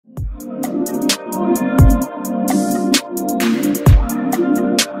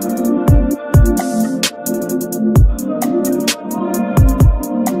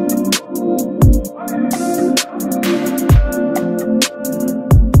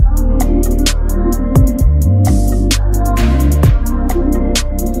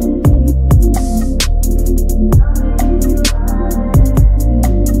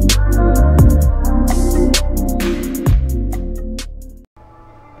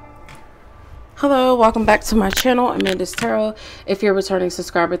Hello, welcome back to my channel, Amanda's Tarot. If you're a returning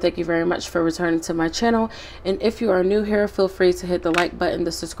subscriber, thank you very much for returning to my channel. And if you are new here, feel free to hit the like button,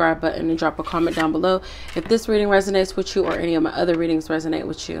 the subscribe button, and drop a comment down below if this reading resonates with you or any of my other readings resonate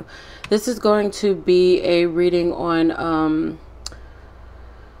with you. This is going to be a reading on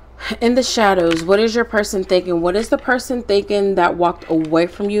in the shadows. What is your person thinking? What is the person thinking that walked away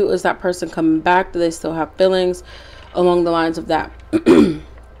from you? Is that person coming back? Do they still have feelings along the lines of that?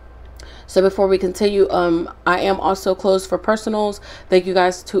 So before we continue, I am also closed for personals. Thank you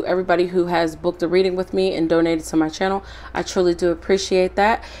guys to everybody who has booked a reading with me and donated to my channel. I truly do appreciate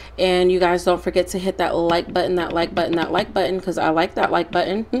that. And you guys don't forget to hit that like button, because I like that like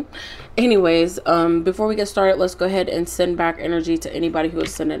button. Anyways, before we get started, let's go ahead and send back energy to anybody who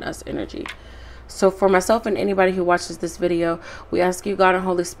is sending us energy. So for myself and anybody who watches this video, we ask you, God and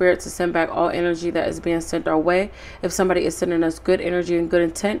Holy Spirit, to send back all energy that is being sent our way. If somebody is sending us good energy and good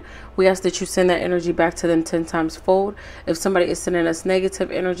intent, we ask that you send that energy back to them 10 times fold. If somebody is sending us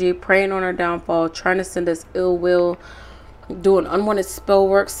negative energy, praying on our downfall, trying to send us ill will, doing unwanted spell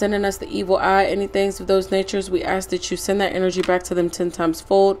work, sending us the evil eye, any things of those natures, we ask that you send that energy back to them 10 times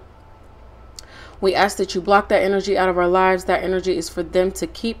fold. We ask that you block that energy out of our lives. That energy is for them to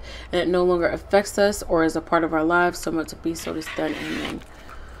keep, and it no longer affects us or is a part of our lives. So much to be, so it is done. Amen.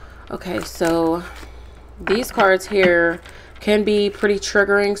 Okay, so these cards here can be pretty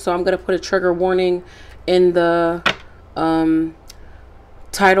triggering. So I'm going to put a trigger warning in the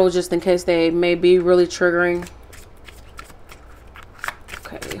title just in case they may be really triggering.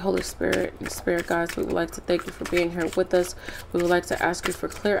 Okay, Holy Spirit and Spirit guides, we would like to thank you for being here with us. We would like to ask you for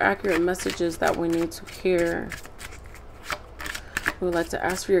clear, accurate messages that we need to hear. We would like to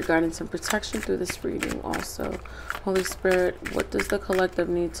ask for your guidance and protection through this reading also. Holy Spirit, what does the collective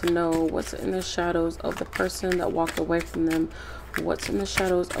need to know? What's in the shadows of the person that walked away from them? What's in the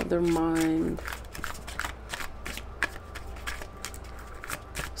shadows of their mind?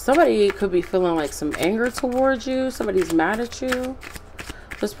 Somebody could be feeling like some anger towards you. Somebody's mad at you.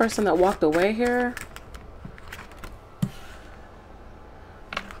 This person that walked away here,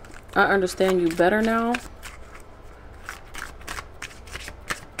 I understand you better now.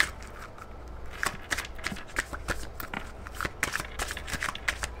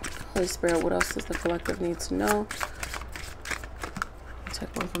 Holy Spirit, what else does the collective need to know?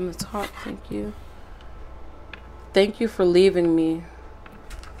 Take one from the top. Thank you. Thank you for leaving me.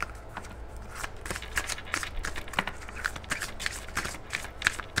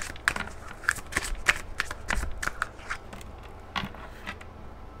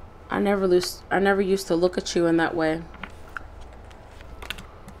 I never used to look at you in that way.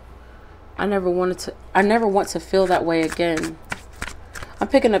 I never want to feel that way again. I'm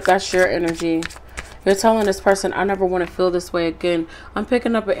picking up that's your energy. You're telling this person, I never want to feel this way again. I'm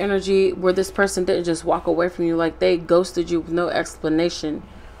picking up an energy where this person didn't just walk away from you, like they ghosted you with no explanation.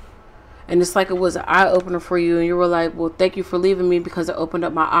 And it's like it was an eye-opener for you, and you were like, well, thank you for leaving me because it opened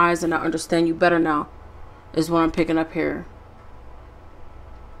up my eyes and I understand you better now, is what I'm picking up here.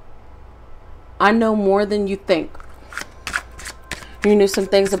 I know more than you think. You knew some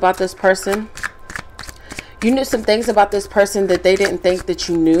things about this person. You knew some things about this person that they didn't think that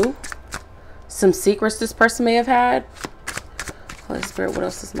you knew. Some secrets this person may have had. Holy Spirit, what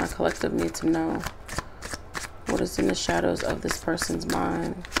else does my collective need to know? What is in the shadows of this person's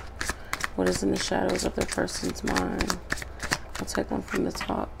mind? What is in the shadows of their person's mind? I'll take one from the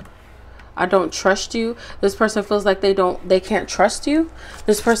top. I don't trust you. This person feels like they can't trust you.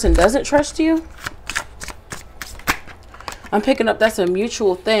 This person doesn't trust you. I'm picking up that's a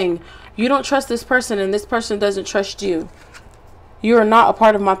mutual thing. You don't trust this person and this person doesn't trust you. You are not a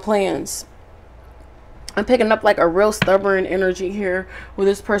part of my plans. I'm picking up like a real stubborn energy here where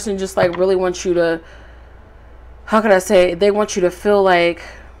this person just like really wants you to, how could I say, they want you to feel like,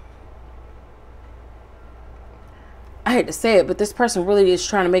 I hate to say it, but this person really is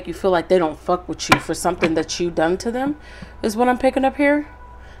trying to make you feel like they don't fuck with you for something that you've done to them, is what I'm picking up here.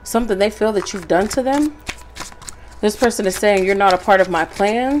 Something they feel that you've done to them. This person is saying you're not a part of my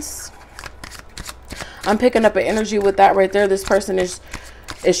plans. I'm picking up an energy with that right there. This person is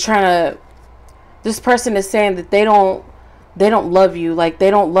trying to, this person is saying that they don't love you. Like they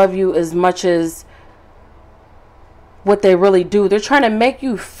don't love you as much as what they really do. They're trying to make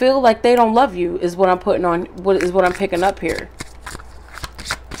you feel like they don't love you, is what I'm putting on, what I'm picking up here.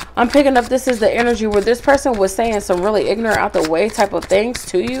 I'm picking up this is the energy where this person was saying some really ignorant out the way type of things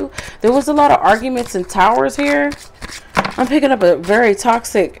to you. There was a lot of arguments and towers here. I'm picking up a very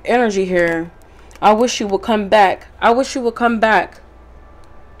toxic energy here. I wish you would come back. I wish you would come back.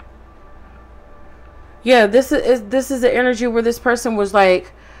 Yeah, this is the energy where this person was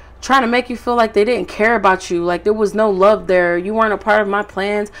like trying to make you feel like they didn't care about you, like there was no love there, you weren't a part of my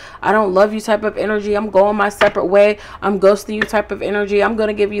plans, I don't love you type of energy, I'm going my separate way, I'm ghosting you type of energy, I'm going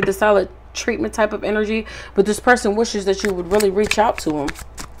to give you the solid treatment type of energy. But this person wishes that you would really reach out to them.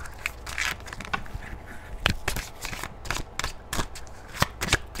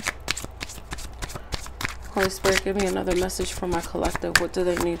 Holy Spirit, give me another message for my collective. What do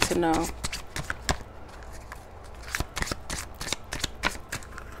they need to know?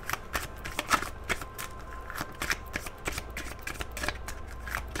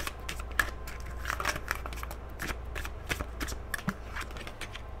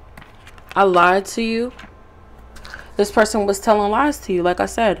 I lied to you. This person was telling lies to you. Like I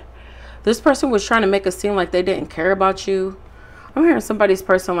said, this person was trying to make it seem like they didn't care about you. I'm hearing somebody's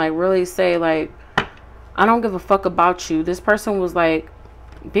person like really say like, I don't give a fuck about you. This person was like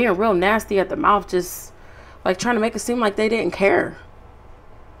being real nasty at the mouth, just like trying to make it seem like they didn't care.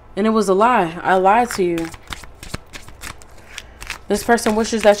 And it was a lie. I lied to you. This person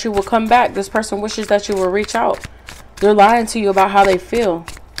wishes that you will come back. This person wishes that you will reach out. They're lying to you about how they feel.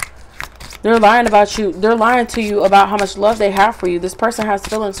 They're lying about you. They're lying to you about how much love they have for you. This person has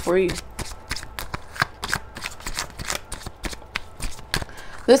feelings for you.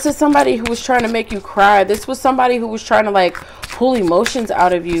 This is somebody who was trying to make you cry. This was somebody who was trying to like pull emotions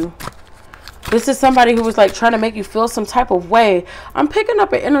out of you. This is somebody who was like trying to make you feel some type of way. I'm picking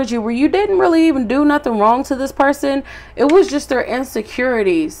up an energy where you didn't really even do nothing wrong to this person. It was just their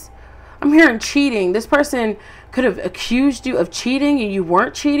insecurities. I'm hearing cheating. This person could have accused you of cheating and you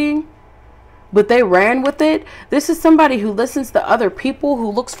weren't cheating, but they ran with it. This is somebody who listens to other people,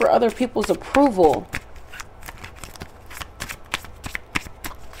 who looks for other people's approval.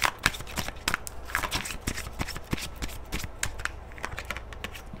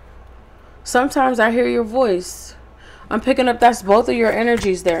 Sometimes I hear your voice. I'm picking up that's both of your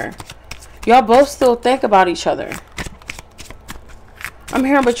energies there. Y'all both still think about each other. I'm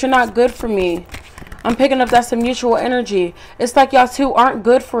hearing, but you're not good for me. I'm picking up that's a mutual energy. It's like y'all two aren't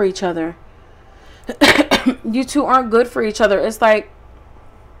good for each other. You two aren't good for each other. It's like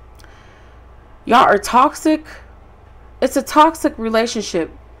y'all are toxic. It's a toxic relationship.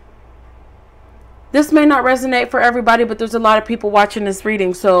 This may not resonate for everybody, but there's a lot of people watching this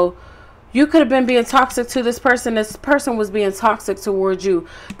reading. So you could have been being toxic to this person. This person was being toxic towards you.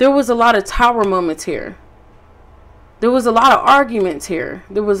 There was a lot of tower moments here. There was a lot of arguments here.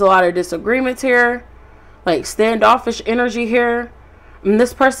 There was a lot of disagreements here. Like standoffish energy here. And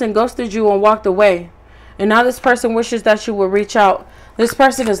this person ghosted you and walked away. And now this person wishes that you would reach out. This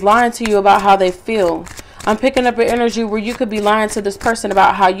person is lying to you about how they feel. I'm picking up an energy where you could be lying to this person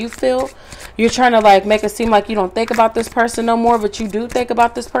about how you feel. You're trying to like make it seem like you don't think about this person no more, but you do think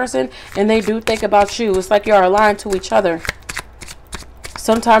about this person and they do think about you. It's like you are lying to each other.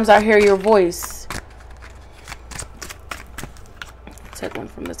 Sometimes I hear your voice. Take one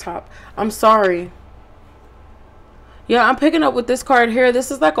from the top. I'm sorry. Yeah, I'm picking up with this card here.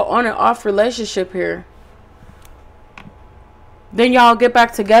 This is like an on and off relationship here. Then y'all get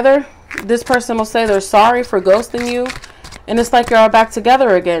back together. This person will say they're sorry for ghosting you. And it's like you're all back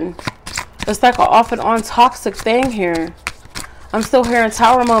together again. It's like an off and on toxic thing here. I'm still hearing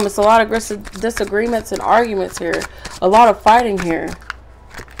tower moments. A lot of disagreements and arguments here. A lot of fighting here.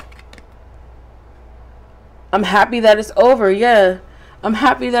 I'm happy that it's over. Yeah. I'm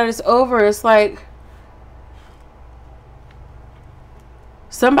happy that it's over. It's like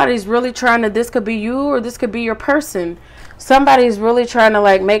somebody's really trying to, this could be you or this could be your person. Somebody's really trying to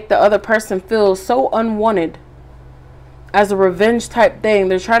like make the other person feel so unwanted. As a revenge type thing.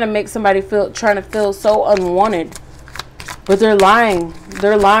 They're trying to make somebody trying to feel so unwanted. But they're lying.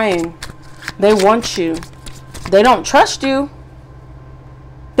 They're lying. They want you. They don't trust you.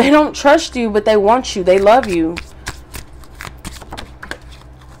 They don't trust you, but they want you. They love you.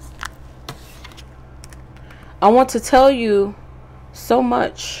 I want to tell you so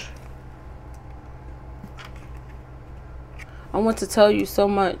much. I want to tell you so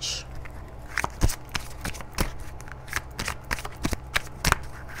much.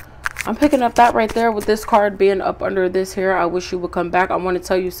 I'm picking up that right there with this card being up under this here. I wish you would come back. I want to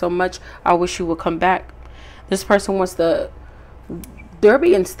tell you so much. I wish you would come back. This person wants to, they're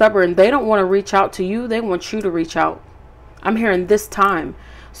being stubborn. They don't want to reach out to you. They want you to reach out. I'm hearing this time.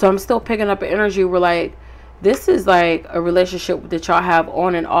 So I'm still picking up an energy where like, this is like a relationship that y'all have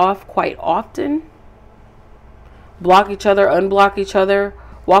on and off quite often. Block each other, unblock each other,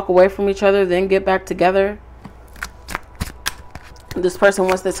 walk away from each other, then get back together. This person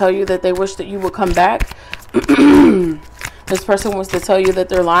wants to tell you that they wish that you would come back. This person wants to tell you that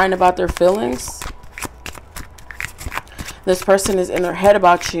they're lying about their feelings. This person is in their head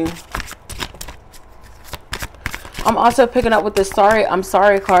about you. I'm also picking up with this I'm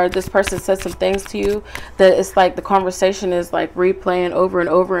sorry card. This person said some things to you that it's like the conversation is like replaying over and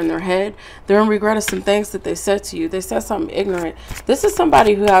over in their head. They're in regret of some things that they said to you. They said something ignorant. This is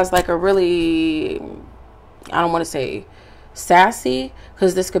somebody who has like a really, I don't want to say sassy,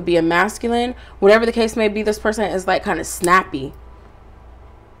 because this could be a masculine. Whatever the case may be, this person is like kind of snappy.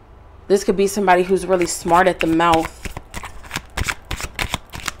 This could be somebody who's really smart at the mouth.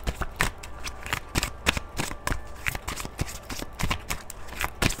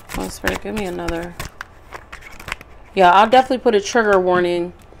 Oh, Spirit, give me another. Yeah, I'll definitely put a trigger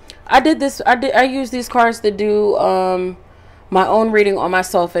warning. I used these cards to do my own reading on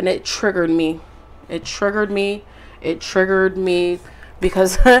myself, and it triggered me. It triggered me. It triggered me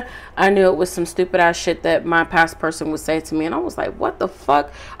because I knew it was some stupid ass shit that my past person would say to me, and I was like, what the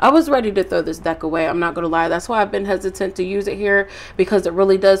fuck? I was ready to throw this deck away. I'm not gonna lie. That's why I've been hesitant to use it here, because it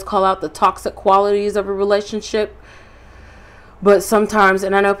really does call out the toxic qualities of a relationship. But sometimes,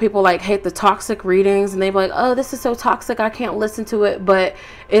 and I know people like hate the toxic readings, and they be like, oh, this is so toxic, I can't listen to it. But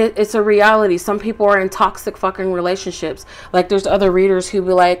it's a reality. Some people are in toxic fucking relationships. Like, there's other readers who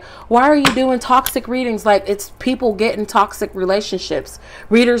be like, why are you doing toxic readings? Like, it's people get in toxic relationships.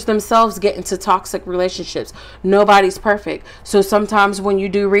 Readers themselves get into toxic relationships. Nobody's perfect. So sometimes when you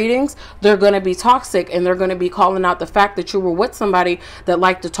do readings, they're going to be toxic, and they're going to be calling out the fact that you were with somebody that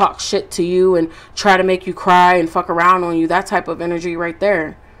liked to talk shit to you and try to make you cry and fuck around on you. That type of energy right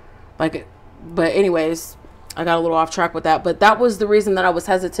there. Like, but anyways, I got a little off track with that, but that was the reason that I was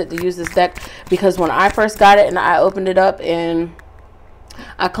hesitant to use this deck, because when I first got it and I opened it up and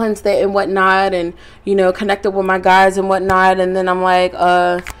I cleansed it and whatnot, and you know, connected with my guys and whatnot, and then I'm like,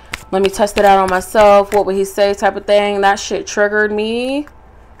 let me test it out on myself, what would he say, type of thing. That shit triggered me.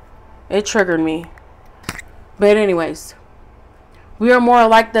 It triggered me. But anyways, we are more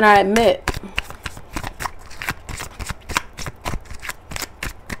alike than I admit.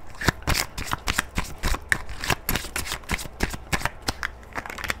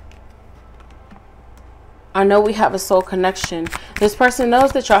 I know we have a soul connection. This person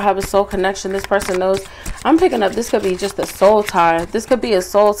knows that y'all have a soul connection. This person knows. I'm picking up, this could be just a soul tie. This could be a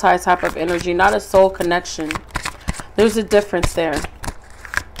soul tie type of energy, not a soul connection. There's a difference there.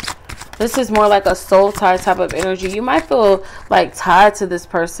 This is more like a soul tie type of energy. You might feel like tied to this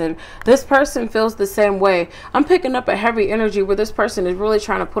person. This person feels the same way. I'm picking up a heavy energy where this person is really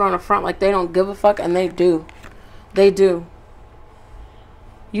trying to put on a front like they don't give a fuck, and they do. They do.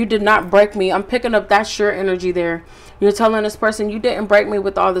 You did not break me. I'm picking up that's your energy there. You're telling this person, you didn't break me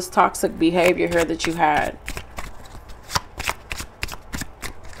with all this toxic behavior here that you had.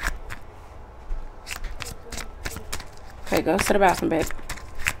 Okay, go to the bathroom, babe.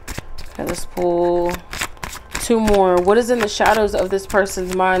 Okay, let's pull two more. What is in the shadows of this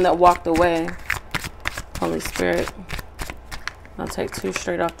person's mind that walked away? Holy Spirit. I'll take two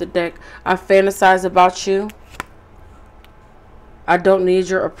straight off the deck. I fantasize about you. I don't need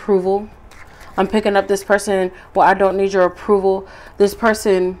your approval. I'm picking up this person. Well, I don't need your approval. This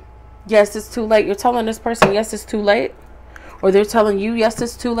person, yes, it's too late. You're telling this person, yes, it's too late. Or they're telling you, yes,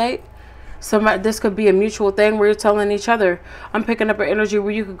 it's too late. This could be a mutual thing where you're telling each other. I'm picking up an energy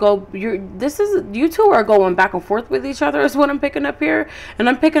where you could go, you two are going back and forth with each other is what I'm picking up here. And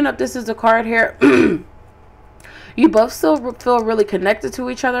I'm picking up, this is a card here. You both still feel really connected to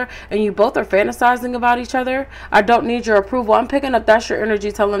each other, and you both are fantasizing about each other. I don't need your approval. I'm picking up that's your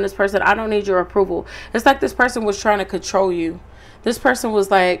energy telling this person, I don't need your approval. It's like this person was trying to control you. This person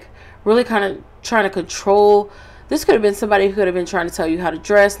was like really kind of trying to control. This could have been somebody who could have been trying to tell you how to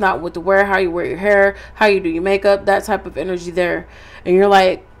dress, not what to wear, how you wear your hair, how you do your makeup, that type of energy there. And you're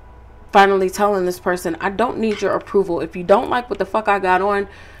like finally telling this person, I don't need your approval. If you don't like what the fuck I got on,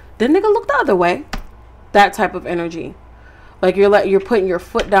 then nigga look the other way. That type of energy. Like you're putting your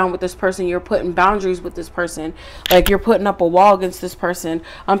foot down with this person. You're putting boundaries with this person. Like you're putting up a wall against this person.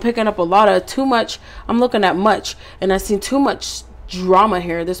 I'm picking up a lot of too much. I'm looking at much, and I see too much drama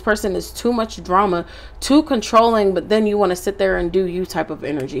here. This person is too much drama, too controlling, but then you want to sit there and do you type of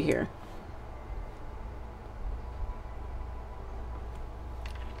energy here.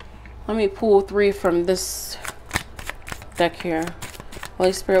 Let me pull three from this deck here.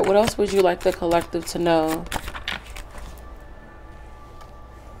 Holy Spirit, what else would you like the collective to know?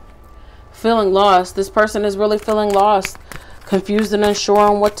 Feeling lost. This person is really feeling lost, confused and unsure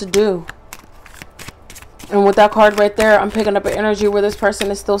on what to do. And with that card right there, I'm picking up an energy where this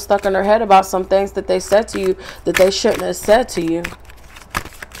person is still stuck in their head about some things that they said to you that they shouldn't have said to you.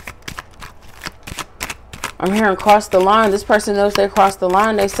 I'm hearing cross the line. This person knows they crossed the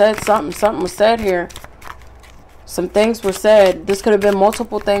line. They said something. Something was said here. Some things were said. This could have been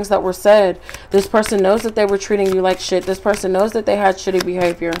multiple things that were said. This person knows that they were treating you like shit. This person knows that they had shitty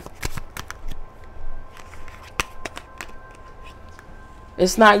behavior.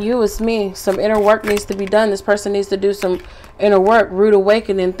 It's not you, it's me. Some inner work needs to be done. This person needs to do some inner work. Rude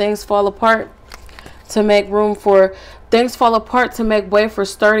awakening. Things fall apart to make room for... Things fall apart to make way for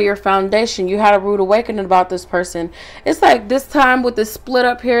sturdier foundation. You had a rude awakening about this person. It's like this time with this split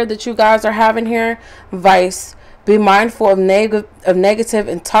up here that you guys are having here. Vice. Be mindful of negative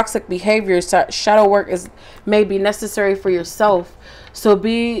and toxic behaviors. Shadow work may be necessary for yourself. So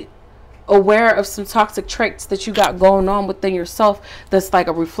be aware of some toxic traits that you got going on within yourself that's like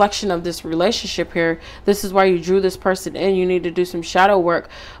a reflection of this relationship here. This is why you drew this person in. You need to do some shadow work.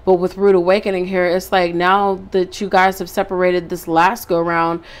 But with rude awakening here, it's like now that you guys have separated this last go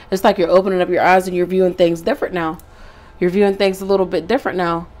around, it's like you're opening up your eyes and you're viewing things different now. You're viewing things a little bit different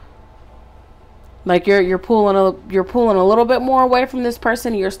now. Like you're pulling a little bit more away from this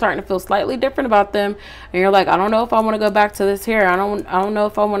person. You're starting to feel slightly different about them, and you're like, I don't know if I want to go back to this here. I don't know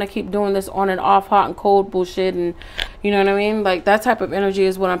if I want to keep doing this on and off, hot and cold bullshit, and you know what I mean. Like that type of energy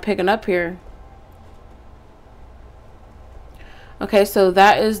is what I'm picking up here. Okay, so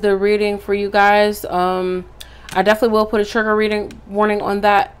that is the reading for you guys. I definitely will put a trigger warning on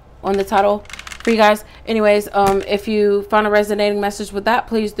that on the title for you guys. Anyways, if you found a resonating message with that,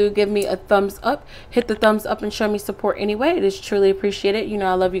 please do give me a thumbs up. Hit the thumbs up and show me support anyway. It is truly appreciated. You know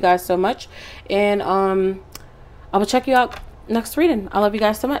I love you guys so much, and I will check you out next reading. I love you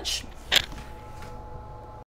guys so much.